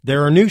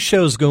There are new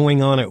shows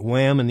going on at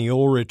Wham and the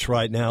Ulrich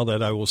right now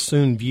that I will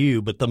soon view,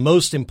 but the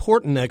most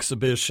important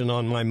exhibition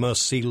on my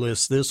must-see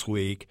list this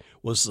week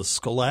was the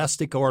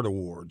Scholastic Art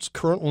Awards,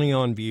 currently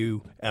on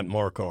view at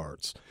Mark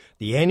Arts.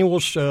 The annual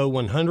show,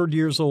 100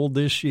 years old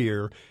this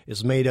year,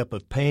 is made up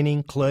of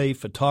painting, clay,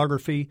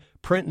 photography,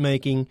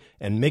 printmaking,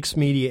 and mixed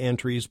media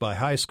entries by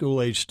high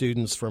school-age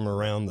students from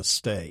around the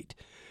state.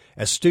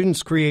 As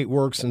students create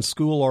works in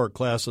school art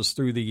classes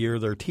through the year,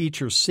 their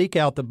teachers seek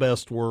out the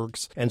best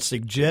works and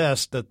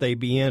suggest that they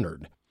be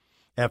entered.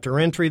 After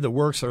entry, the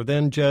works are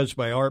then judged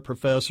by art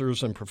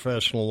professors and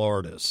professional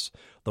artists.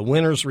 The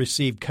winners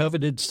receive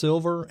coveted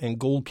silver and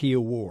gold key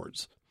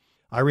awards.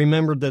 I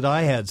remembered that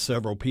I had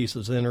several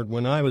pieces entered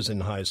when I was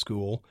in high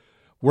school,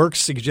 works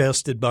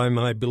suggested by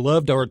my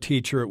beloved art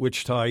teacher at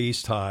Wichita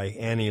East High,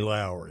 Annie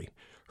Lowry.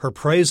 Her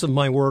praise of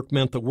my work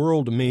meant the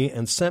world to me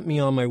and sent me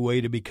on my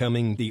way to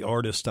becoming the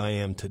artist I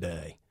am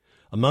today.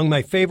 Among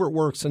my favorite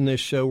works in this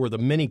show were the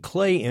many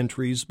clay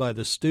entries by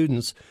the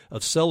students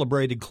of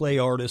celebrated clay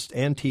artist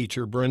and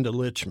teacher Brenda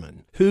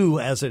Lichman, who,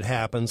 as it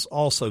happens,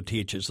 also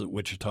teaches at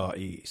Wichita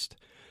East.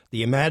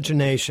 The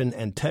imagination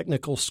and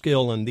technical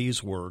skill in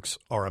these works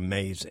are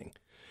amazing.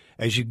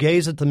 As you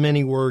gaze at the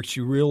many works,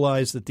 you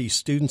realize that these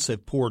students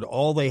have poured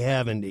all they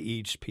have into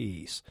each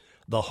piece.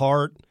 The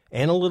heart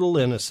and a little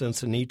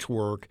innocence in each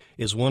work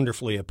is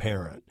wonderfully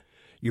apparent.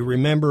 You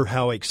remember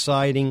how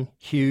exciting,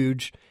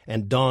 huge,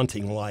 and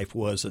daunting life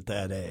was at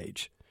that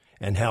age,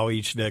 and how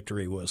each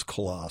victory was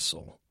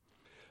colossal.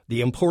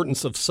 The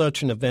importance of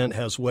such an event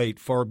has weight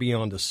far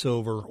beyond a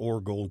silver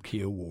or gold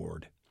key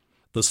award.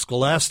 The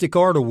Scholastic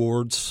Art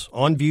Awards,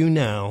 on view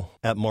now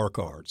at Mark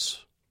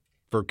Arts.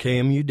 For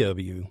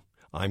KMUW,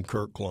 I'm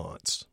Kirk Klontz.